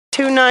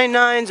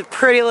299's a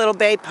pretty little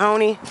bay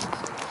pony.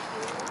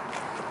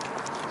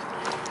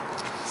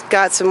 It's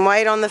got some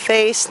white on the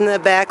face in the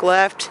back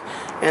left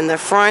and the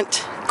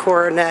front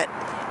coronet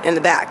in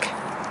the back.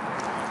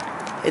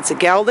 It's a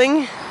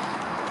gelding.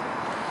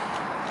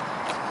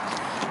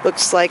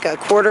 Looks like a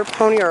quarter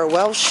pony or a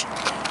Welsh.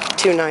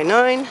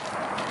 299.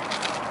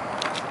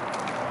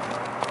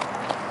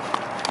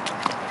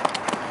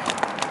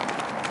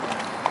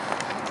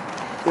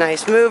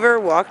 Nice mover,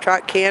 walk,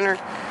 trot, canter,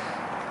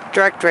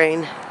 direct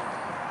rein.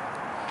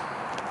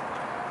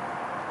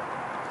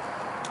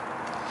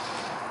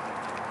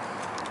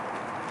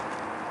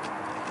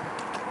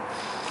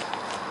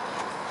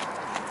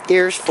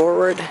 Ears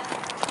forward.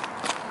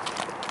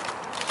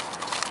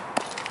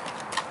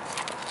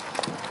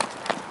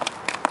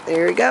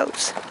 There he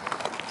goes.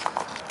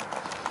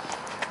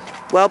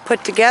 Well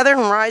put together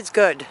and rides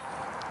good.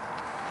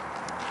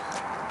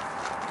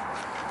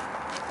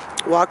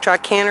 Walk,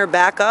 trot, canter,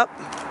 back up.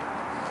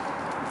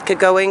 Could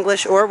go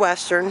English or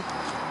Western.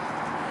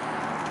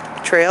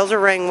 Trails or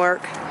ring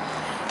work.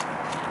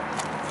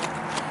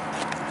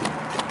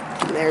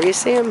 And there you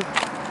see him.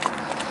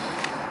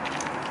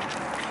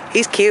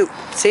 He's cute.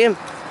 See him?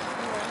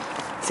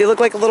 Does he look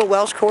like a little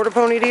Welsh quarter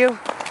pony to you?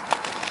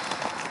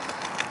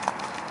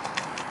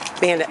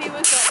 If he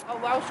was a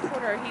Welsh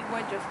quarter, he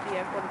would just be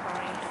a quarter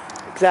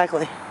pony.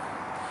 Exactly.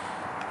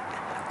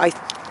 I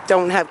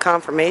don't have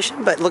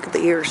confirmation, but look at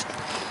the ears.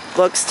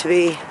 Looks to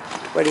be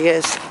what he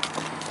is.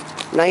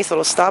 Nice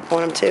little stop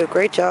on him too.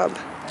 Great job.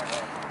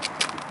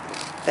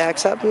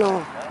 Backs up and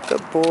all.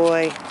 Good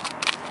boy.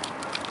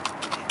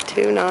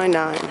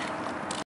 299.